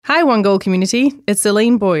Hi, One Goal community. It's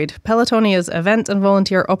Elaine Boyd, Pelotonia's Event and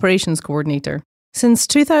Volunteer Operations Coordinator. Since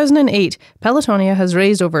 2008, Pelotonia has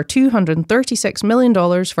raised over $236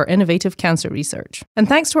 million for innovative cancer research. And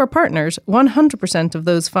thanks to our partners, 100% of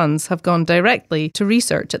those funds have gone directly to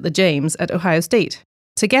research at the James at Ohio State.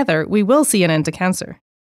 Together, we will see an end to cancer.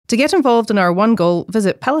 To get involved in our One Goal,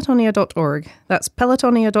 visit pelotonia.org. That's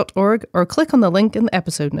pelotonia.org, or click on the link in the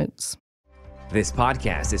episode notes. This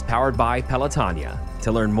podcast is powered by Pelotonia.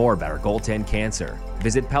 To learn more about our Goal 10 cancer,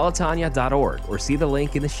 visit pelotonia.org or see the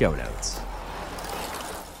link in the show notes.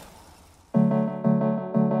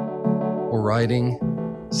 We're riding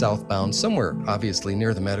southbound somewhere, obviously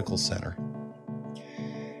near the medical center.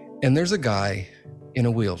 And there's a guy in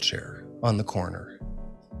a wheelchair on the corner.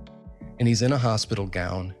 And he's in a hospital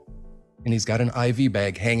gown, and he's got an IV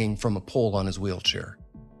bag hanging from a pole on his wheelchair.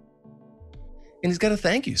 And he's got a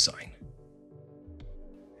thank you sign.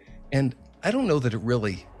 And I don't know that it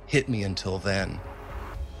really hit me until then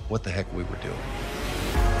what the heck we were doing.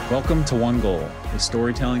 Welcome to One Goal, a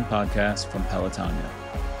storytelling podcast from Pelotonia.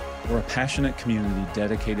 We're a passionate community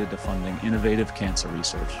dedicated to funding innovative cancer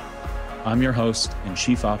research. I'm your host and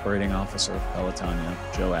Chief Operating Officer of Pelotonia,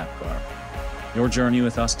 Joe Apgar. Your journey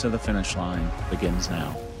with us to the finish line begins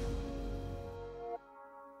now.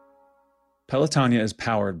 Pelotonia is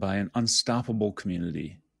powered by an unstoppable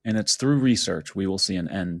community, and it's through research we will see an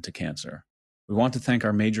end to cancer. We want to thank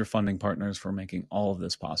our major funding partners for making all of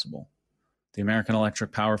this possible: the American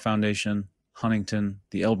Electric Power Foundation, Huntington,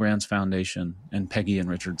 the L Brands Foundation, and Peggy and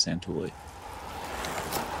Richard Santulli.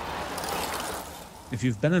 If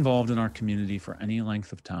you've been involved in our community for any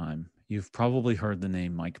length of time, you've probably heard the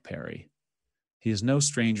name Mike Perry. He is no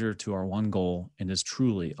stranger to our One Goal and is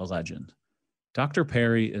truly a legend. Dr.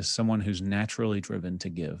 Perry is someone who's naturally driven to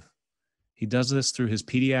give. He does this through his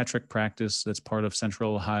pediatric practice that's part of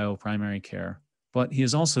Central Ohio Primary Care, but he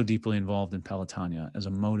is also deeply involved in Pelotonia as a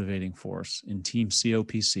motivating force in Team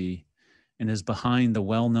COPC and is behind the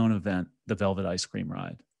well-known event, the Velvet Ice Cream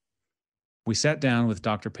Ride. We sat down with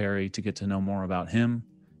Dr. Perry to get to know more about him,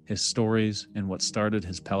 his stories, and what started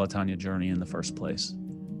his Pelotonia journey in the first place.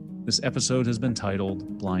 This episode has been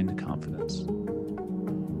titled Blind Confidence.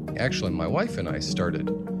 Actually, my wife and I started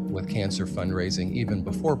with cancer fundraising even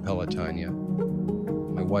before Pelotonia.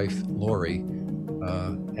 My wife, Lori,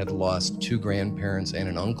 had lost 2 grandparents and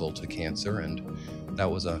an uncle to cancer, and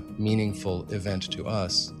that was a meaningful event to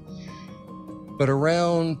us. But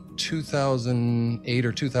around 2008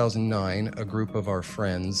 or 2009, a group of our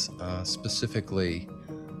friends, specifically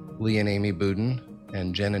Lee and Amy Budin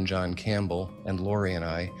and Jen and John Campbell and Lori and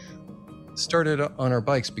I, started on our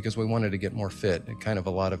bikes because we wanted to get more fit. And kind of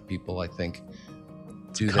a lot of people, I think,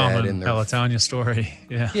 do that in their Pelotonia story.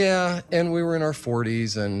 Yeah, and we were in our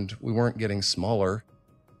 40s and we weren't getting smaller.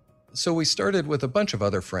 So we started with a bunch of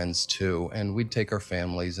other friends too, and we'd take our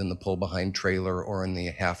families in the pull-behind trailer or in the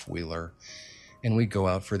half-wheeler, and we'd go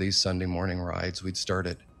out for these Sunday morning rides. We'd start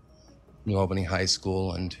at New Albany High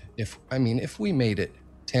School, and if we made it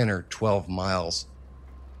 10 or 12 miles,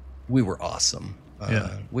 we were awesome.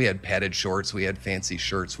 We had padded shorts, we had fancy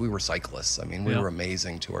shirts, we were cyclists. We were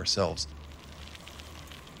amazing to ourselves.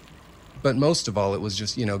 But most of all, it was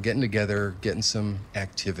just, getting together, getting some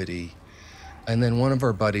activity. And then one of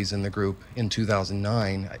our buddies in the group in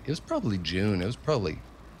 2009, it was probably June, that was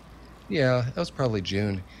probably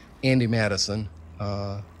June, Andy Madison,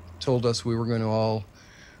 told us we were going to all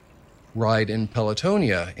ride in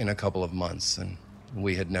Pelotonia in a couple of months. And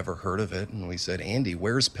we had never heard of it. And we said, Andy,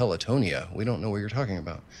 where's Pelotonia? We don't know what you're talking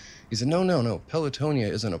about. He said, no. Pelotonia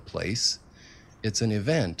isn't a place. It's an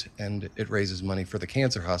event, and it raises money for the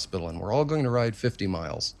cancer hospital, and we're all going to ride 50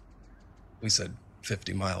 miles. We said,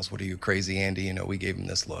 50 miles? What are you, crazy, Andy? We gave him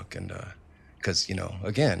this look, and because,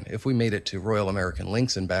 again, if we made it to Royal American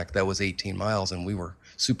Links and back, that was 18 miles, and we were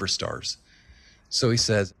superstars. So he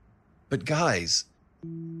says, but guys,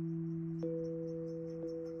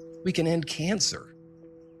 we can end cancer.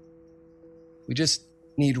 We just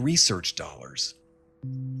need research dollars.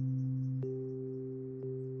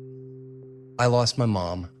 I lost my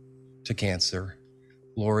mom to cancer.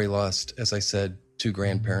 Lori lost, as I said, 2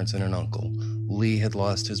 grandparents and an uncle. Lee had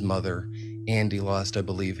lost his mother. Andy lost, I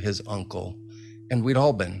believe, his uncle. And we'd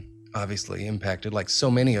all been, obviously, impacted, like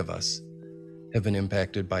so many of us have been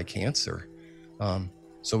impacted by cancer.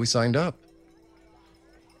 So we signed up.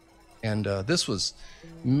 And this was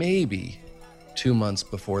maybe 2 months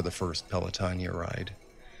before the first Pelotonia ride.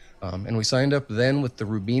 And we signed up then with the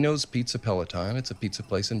Rubino's Pizza Peloton. It's a pizza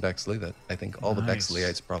place in Bexley that I think all the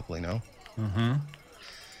Bexleyites probably know. Mm-hmm.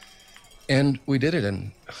 And we did it.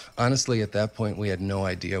 And honestly, at that point, we had no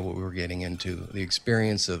idea what we were getting into. The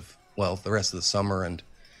experience of, the rest of the summer and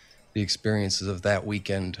the experiences of that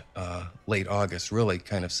weekend, late August, really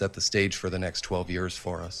kind of set the stage for the next 12 years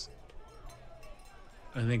for us.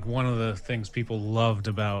 I think one of the things people loved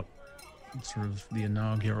about sort of the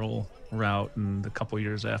inaugural route and the couple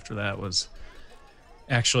years after that was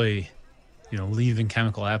actually, leaving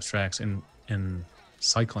chemical abstracts and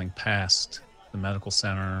cycling past the medical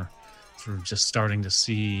center, sort of just starting to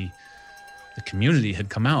see the community had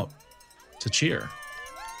come out to cheer.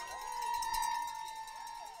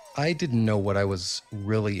 I didn't know what I was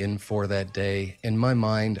really in for that day. In my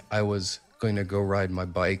mind, I was going to go ride my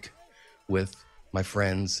bike with my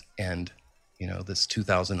friends and, this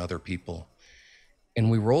 2,000 other people.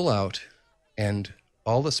 And we roll out, and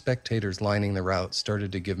all the spectators lining the route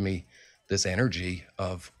started to give me this energy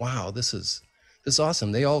of, wow, this is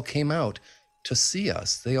awesome. They all came out to see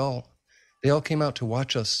us. They all came out to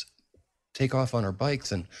watch us take off on our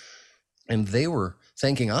bikes, and they were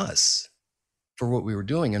thanking us for what we were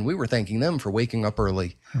doing, and we were thanking them for waking up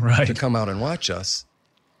early to come out and watch us.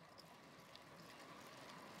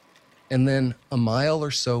 And then a mile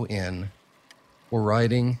or so in, we're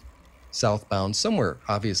riding southbound somewhere,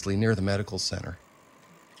 obviously near the medical center.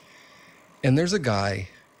 And there's a guy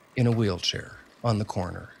in a wheelchair on the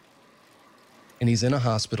corner. And he's in a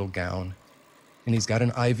hospital gown, and he's got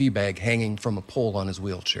an IV bag hanging from a pole on his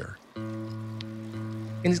wheelchair.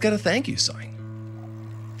 And he's got a thank you sign.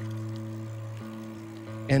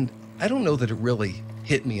 And I don't know that it really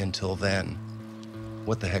hit me until then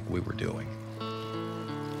what the heck we were doing.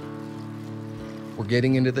 We're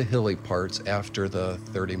getting into the hilly parts after the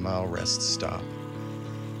 30-mile rest stop.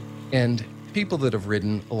 And people that have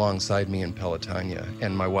ridden alongside me in Pelotonia,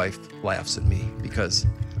 and my wife laughs at me because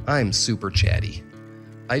I'm super chatty.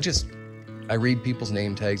 I read people's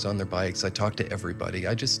name tags on their bikes. I talk to everybody.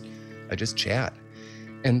 I just chat.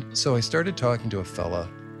 And so I started talking to a fella,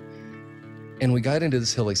 and we got into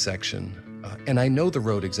this hilly section. And I know the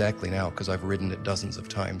road exactly now because I've ridden it dozens of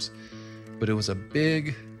times. But it was a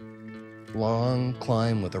big, long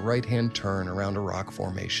climb with a right-hand turn around a rock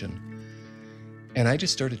formation. And I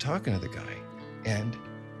just started talking to the guy. And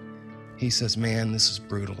he says, man, this is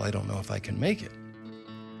brutal. I don't know if I can make it.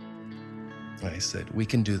 And I said, we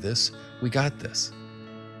can do this. We got this.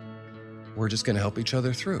 We're just going to help each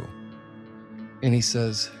other through. And he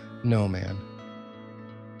says, no, man.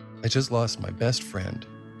 I just lost my best friend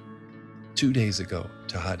 2 days ago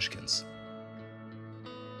to Hodgkin's.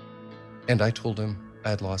 And I told him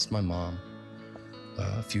I'd lost my mom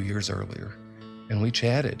a few years earlier. And we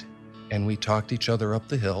chatted, and we talked each other up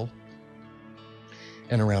the hill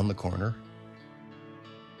and around the corner.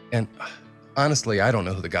 And honestly, I don't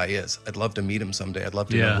know who the guy is. I'd love to meet him someday. I'd love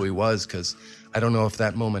to know who he was, because I don't know if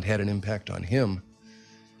that moment had an impact on him,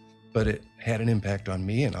 but it had an impact on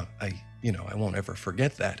me. And I won't ever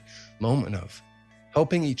forget that moment of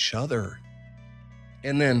helping each other.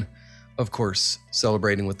 And then, of course,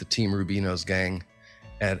 celebrating with the Team Rubino's gang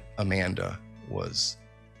at Amanda was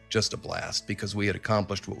just a blast, because we had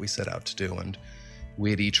accomplished what we set out to do. And we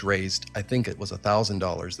had each raised, I think it was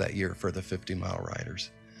 $1,000 that year for the 50-mile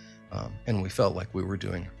riders. And we felt like we were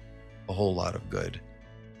doing a whole lot of good.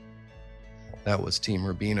 That was Team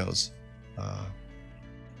Rubino's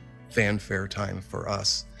fanfare time for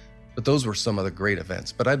us. But those were some of the great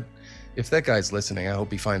events. But if that guy's listening, I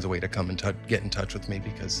hope he finds a way to come and get in touch with me,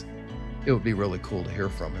 because it would be really cool to hear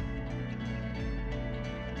from him.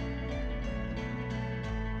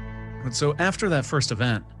 And so after that first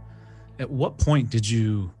event, at what point did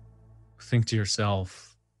you think to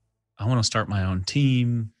yourself, I want to start my own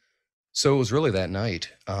team? So it was really that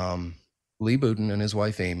night. Lee Boudin and his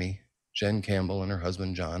wife, Amy, Jen Campbell and her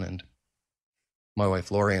husband, John, and my wife,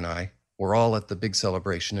 Lori, and I were all at the big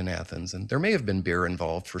celebration in Athens. And there may have been beer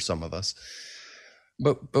involved for some of us.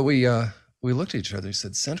 But we looked at each other and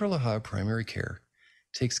said, Central Ohio Primary Care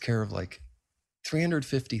takes care of like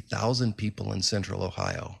 350,000 people in Central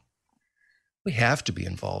Ohio. We have to be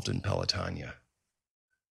involved in Pelotonia.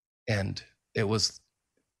 And it was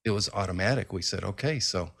automatic. We said, okay,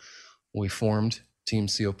 so we formed Team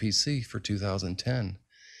COPC for 2010.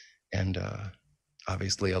 And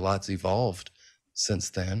obviously a lot's evolved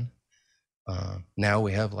since then. Now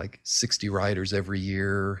we have like 60 riders every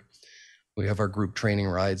year. We have our group training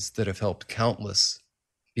rides that have helped countless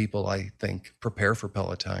people, I think, prepare for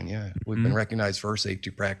Pelotonia. We've been recognized for our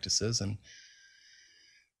safety practices, and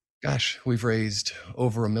gosh, we've raised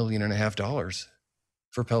over $1.5 million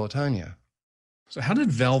for Pelotonia. So how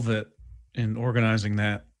did Velvet, in organizing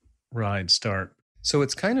that ride, start? So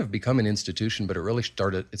it's kind of become an institution, but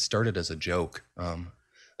it started as a joke.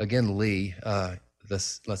 Again, Lee,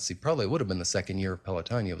 probably it would have been the second year of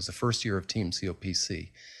Pelotonia. It was the first year of Team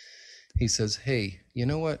COPC. He says, hey, you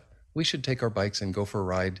know what? we should take our bikes and go for a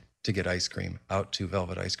ride to get ice cream out to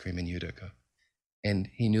Velvet Ice Cream in Utica. And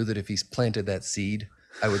he knew that if he planted that seed,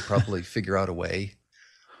 I would probably figure out a way.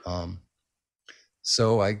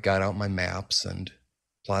 So I got out my maps and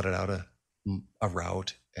plotted out a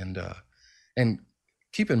route. And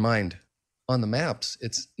keep in mind, on the maps,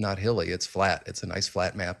 it's not hilly, it's flat. It's a nice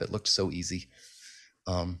flat map. It looked so easy.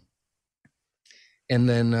 And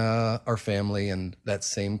then our family and that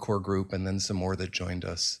same core group, and then some more that joined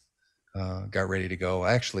us, got ready to go.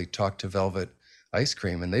 I actually talked to Velvet Ice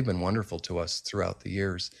Cream, and they've been wonderful to us throughout the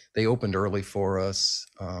years. They opened early for us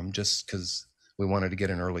just because we wanted to get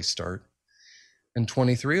an early start. And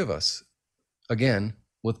 23 of us, again,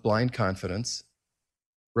 with blind confidence,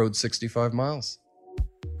 rode 65 miles.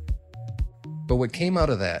 But what came out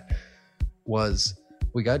of that was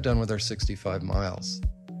we got done with our 65 miles.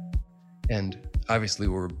 And obviously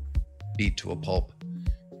we were beat to a pulp.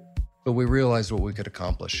 But we realized what we could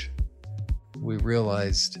accomplish. We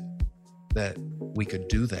realized that we could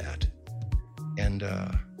do that. And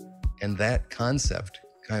that concept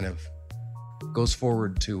kind of goes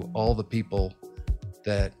forward to all the people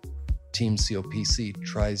that Team COPC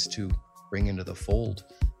tries to bring into the fold,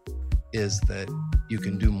 is that you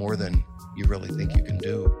can do more than you really think you can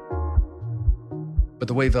do. But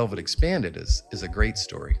the way Velvet expanded is a great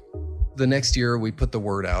story. The next year we put the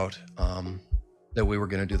word out that we were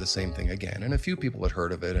going to do the same thing again. And a few people had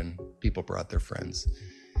heard of it, and people brought their friends.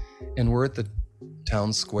 And we're at the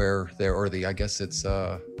town square there, or I guess it's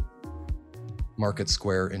Market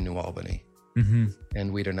Square in New Albany. Mm-hmm.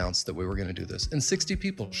 And we'd announced that we were going to do this. And 60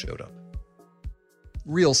 people showed up.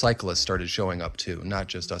 Real cyclists started showing up too, not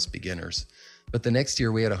just us beginners. But the next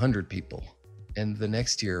year we had 100 people. And the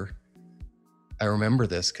next year, I remember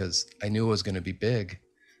this because I knew it was going to be big.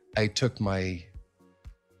 I took my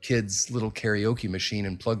kid's little karaoke machine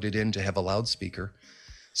and plugged it in to have a loudspeaker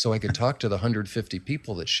so I could talk to the 150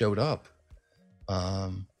 people that showed up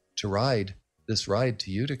to ride this ride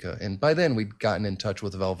to Utica. And by then we'd gotten in touch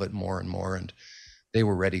with Velvet more and more, and they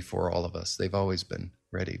were ready for all of us. They've always been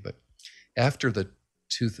ready. But after the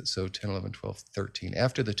 10, 11, 12, 13,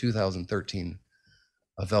 after the 2013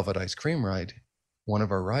 Velvet Ice Cream ride, one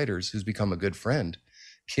of our riders who's become a good friend,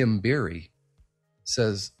 Kim Beery,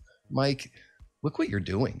 says, "Mike, look what you're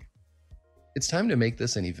doing. It's time to make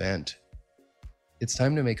this an event. It's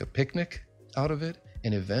time to make a picnic out of it,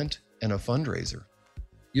 an event, and a fundraiser.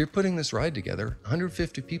 You're putting this ride together,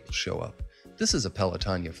 150 people show up. This is a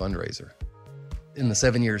Pelotonia fundraiser." In the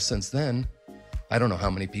 7 years since then, I don't know how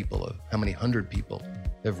many 100 people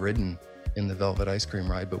have ridden in the Velvet Ice Cream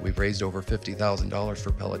ride, but we've raised over $50,000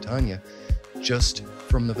 for Pelotonia just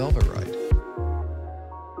from the Velvet ride.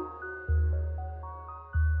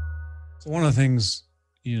 So one of the things,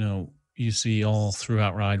 you see all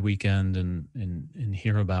throughout Ride Weekend and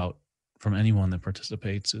hear about from anyone that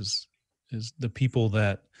participates is the people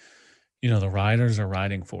that, the riders are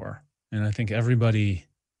riding for. And I think everybody's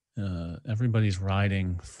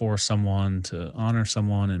riding for someone, to honor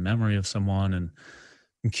someone, in memory of someone. And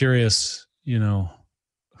I'm curious,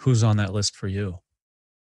 who's on that list for you?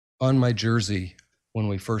 On my jersey, when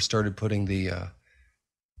we first started putting the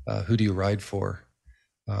 "Who do you ride for?"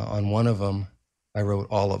 On one of them, I wrote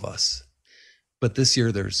all of us. But this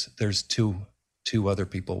year, there's two other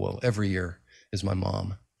people. Well, every year is my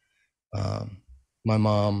mom. My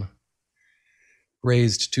mom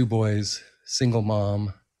raised 2 boys, single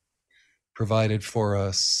mom, provided for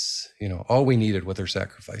us, all we needed with her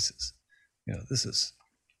sacrifices. This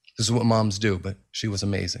is what moms do, but she was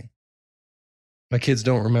amazing. My kids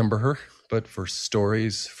don't remember her, but for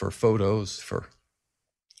stories, for photos, for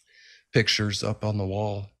pictures up on the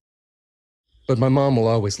wall. But my mom will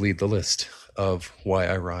always lead the list of why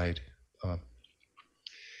I ride.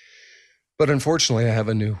 But unfortunately, I have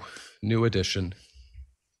a new addition.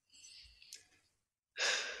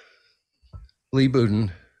 Lee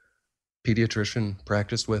Budin, pediatrician,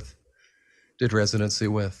 practiced with, did residency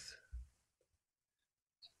with,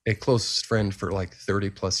 a close friend for like 30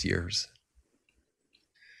 plus years.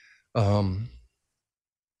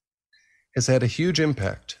 Has had a huge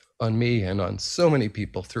impact on me and on so many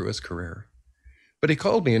people through his career. But he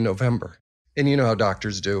called me in November, and you know how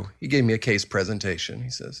doctors do. He gave me a case presentation. He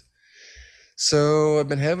says, "So I've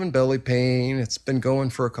been having belly pain. It's been going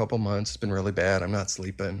for a couple months. It's been really bad. I'm not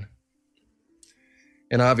sleeping."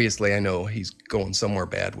 And obviously I know he's going somewhere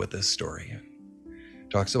bad with this story.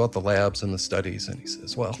 Talks about the labs and the studies, and he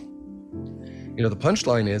says, "Well, the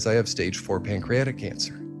punchline is I have stage 4 pancreatic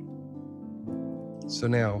cancer." So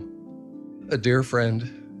now, a dear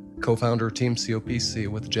friend, co-founder of Team COPC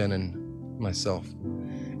with Jen and myself,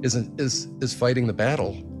 is fighting the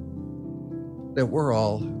battle that we're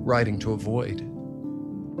all riding to avoid.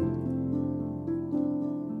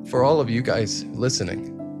 For all of you guys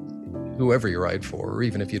listening, whoever you ride for, or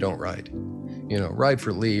even if you don't ride, ride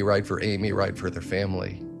for Lee, ride for Amy, ride for their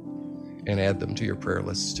family, and add them to your prayer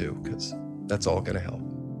lists too, because that's all going to help.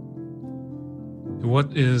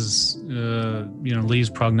 What is, Lee's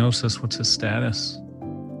prognosis? What's his status?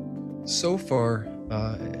 So far,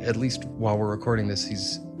 at least while we're recording this,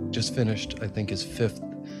 he's just finished, I think, his 5th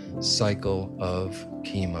cycle of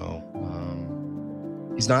chemo.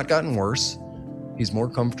 He's not gotten worse. He's more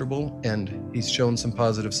comfortable, and he's shown some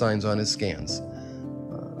positive signs on his scans.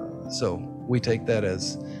 So we take that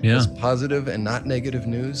as positive and not negative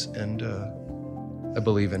news. And I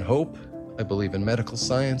believe in hope. I believe in medical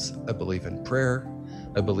science. I believe in prayer.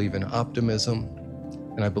 I believe in optimism.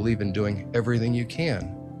 And I believe in doing everything you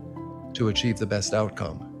can to achieve the best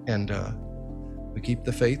outcome. And we keep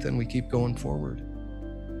the faith and we keep going forward.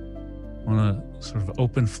 I want to sort of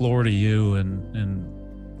open floor to you,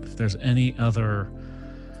 and if there's any other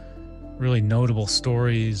really notable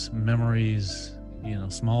stories, memories,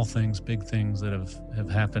 small things, big things that have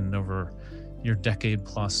happened over your decade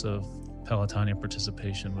plus of Pelotonia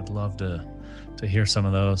participation, would love to hear some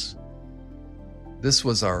of those. This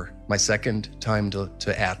was my second time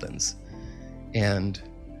to Athens, and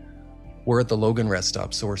we're at the Logan rest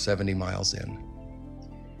stop, so we're 70 miles in.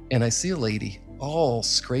 And I see a lady all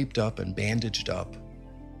scraped up and bandaged up.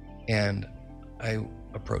 And I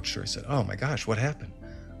approached her. I said, "Oh my gosh, what happened?"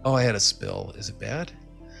 "Oh, I had a spill. Is it bad?"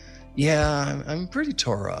 "Yeah, I'm pretty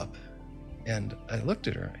tore up." And I looked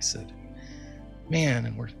at her. I said, "Man,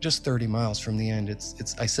 and we're just 30 miles from the end.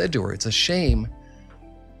 I said to her, it's a shame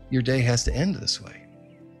your day has to end this way."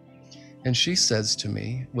 And she says to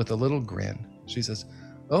me with a little grin, she says,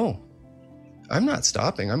 "Oh, I'm not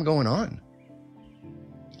stopping. I'm going on."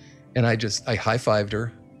 And I high-fived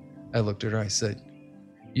her. I looked at her. I said,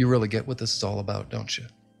 "You really get what this is all about, don't you?"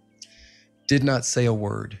 Did not say a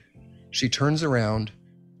word. She turns around,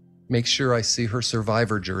 makes sure I see her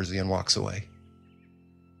survivor jersey, and walks away.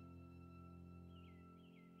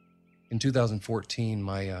 In 2014,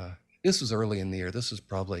 this was early in the year. This was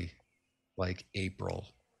probably like April.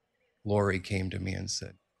 Lori came to me and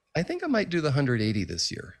said, "I think I might do the 180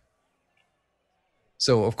 this year."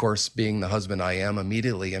 So, of course, being the husband I am,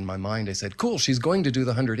 immediately in my mind, I said, "Cool, she's going to do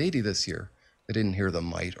the 180 this year." I didn't hear the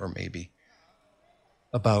might or maybe.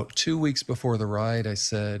 About 2 weeks before the ride, I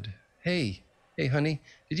said, Hey, honey,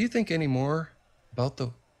 did you think any more about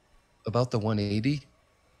the 180?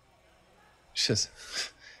 She says,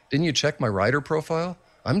 "Didn't you check my rider profile?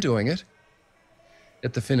 I'm doing it."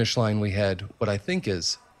 At the finish line, we had what I think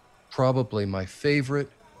is probably my favorite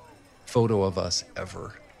photo of us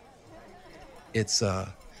ever. It's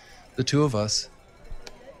the two of us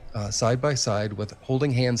side by side, with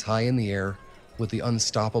holding hands high in the air, with the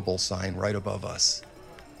unstoppable sign right above us.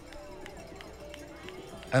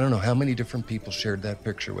 I don't know how many different people shared that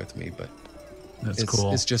picture with me, but that's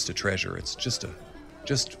cool. It's just a treasure. It's just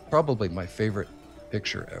probably my favorite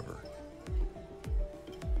picture ever.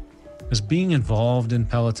 Is being involved in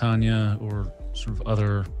Pelotonia or sort of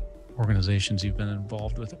other organizations you've been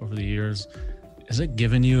involved with over the years, has it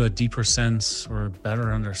given you a deeper sense or a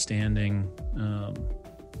better understanding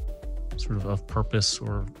sort of purpose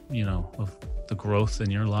or, of the growth in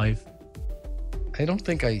your life? I don't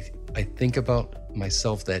think I think about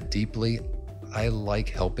myself that deeply. I like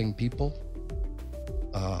helping people.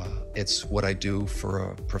 It's what I do for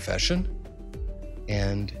a profession,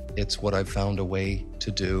 and it's what I've found a way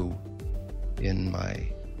to do in my,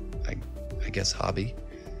 I guess, hobby.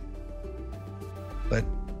 But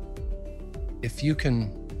if you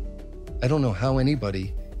can, I don't know how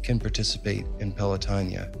anybody can participate in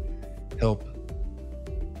Pelotonia, help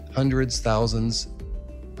hundreds, thousands,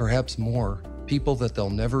 perhaps more people that they'll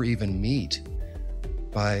never even meet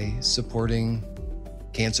by supporting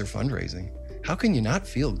cancer fundraising. How can you not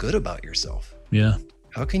feel good about yourself? Yeah.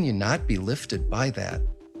 How can you not be lifted by that?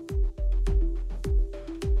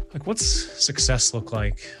 Like, what's success look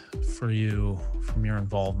like for you from your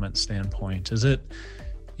involvement standpoint? Is it,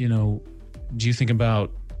 do you think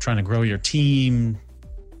about trying to grow your team?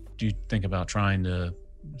 Do you think about trying to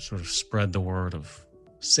sort of spread the word of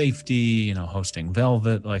safety, hosting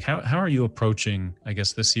Velvet? Like, how are you approaching, I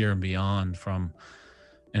guess, this year and beyond from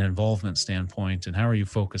an involvement standpoint, and how are you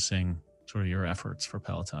focusing sort of your efforts for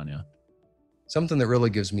Pelotonia? Something that really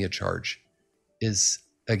gives me a charge is,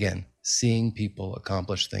 again, seeing people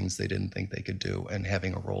accomplish things they didn't think they could do and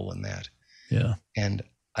having a role in that. Yeah. And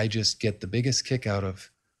I just get the biggest kick out of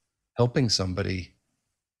helping somebody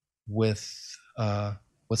with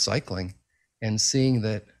cycling and seeing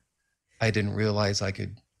that I didn't realize I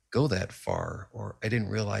could go that far, or I didn't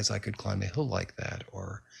realize I could climb a hill like that,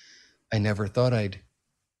 or I never thought I'd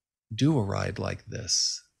do a ride like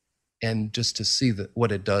this. And just to see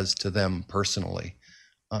what it does to them personally,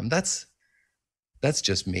 that's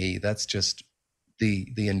just me. That's just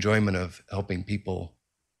the enjoyment of helping people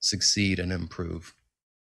succeed and improve.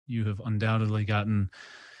 You have undoubtedly gotten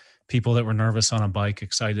people that were nervous on a bike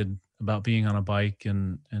excited about being on a bike,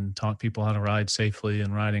 and taught people how to ride safely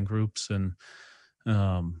and ride in groups. And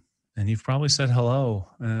you've probably said hello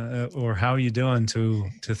or how are you doing to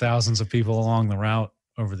thousands of people along the route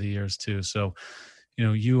over the years too. So,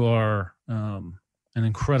 you are an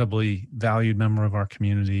incredibly valued member of our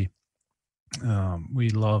community. We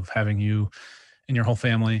love having you and your whole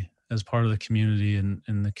family as part of the community,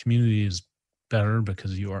 and the community is better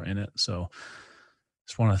because you are in it. So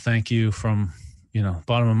just want to thank you from,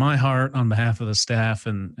 bottom of my heart on behalf of the staff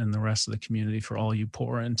and the rest of the community for all you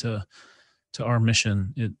pour into our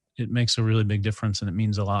mission. It makes a really big difference, and it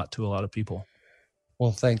means a lot to a lot of people.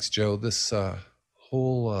 Well, thanks, Joe. This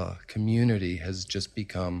whole community has just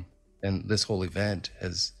become, and this whole event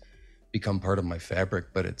has become part of my fabric,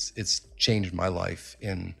 but it's changed my life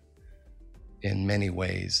in many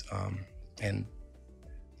ways. And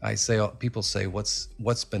people say,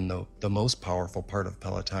 what's been the most powerful part of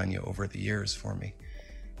Pelotonia over the years for me?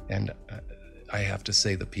 And I have to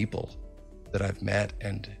say the people that I've met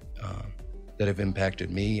and that have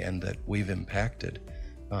impacted me and that we've impacted,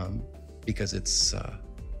 because it's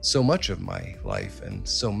so much of my life and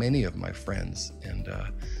so many of my friends and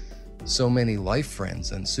so many life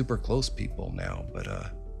friends and super close people now.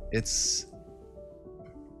 But it's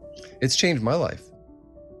changed my life.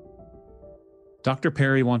 Dr.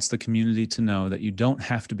 Perry wants the community to know that you don't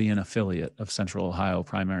have to be an affiliate of Central Ohio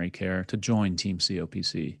Primary Care to join Team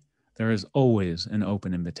COPC. There is always an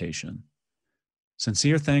open invitation.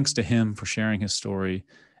 Sincere thanks to him for sharing his story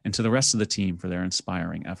and to the rest of the team for their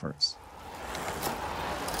inspiring efforts.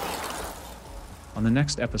 On the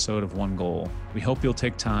next episode of One Goal, we hope you'll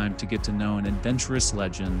take time to get to know an adventurous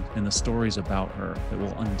legend and the stories about her that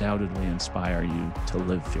will undoubtedly inspire you to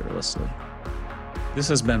live fearlessly. This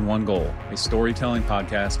has been One Goal, a storytelling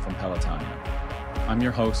podcast from Pelotonia. I'm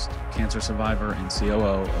your host, cancer survivor and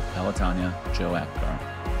COO of Pelotonia, Joe Akbar.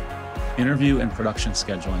 Interview and production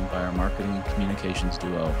scheduling by our marketing and communications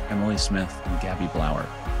duo, Emily Smith and Gabby Blauer.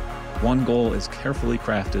 One Goal is carefully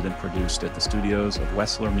crafted and produced at the studios of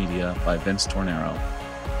Wessler Media by Vince Tornero.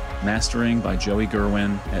 Mastering by Joey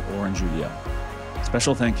Gerwin at Orangeudio.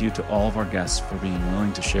 Special thank you to all of our guests for being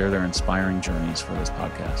willing to share their inspiring journeys for this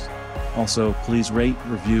podcast. Also, please rate,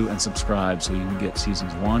 review, and subscribe so you can get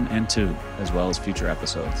seasons 1 and 2, as well as future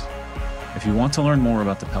episodes. If you want to learn more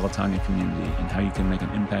about the Pelotonia community and how you can make an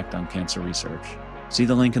impact on cancer research, see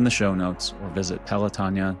the link in the show notes or visit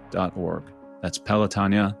pelotonia.org. That's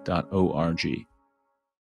pelotonia.org.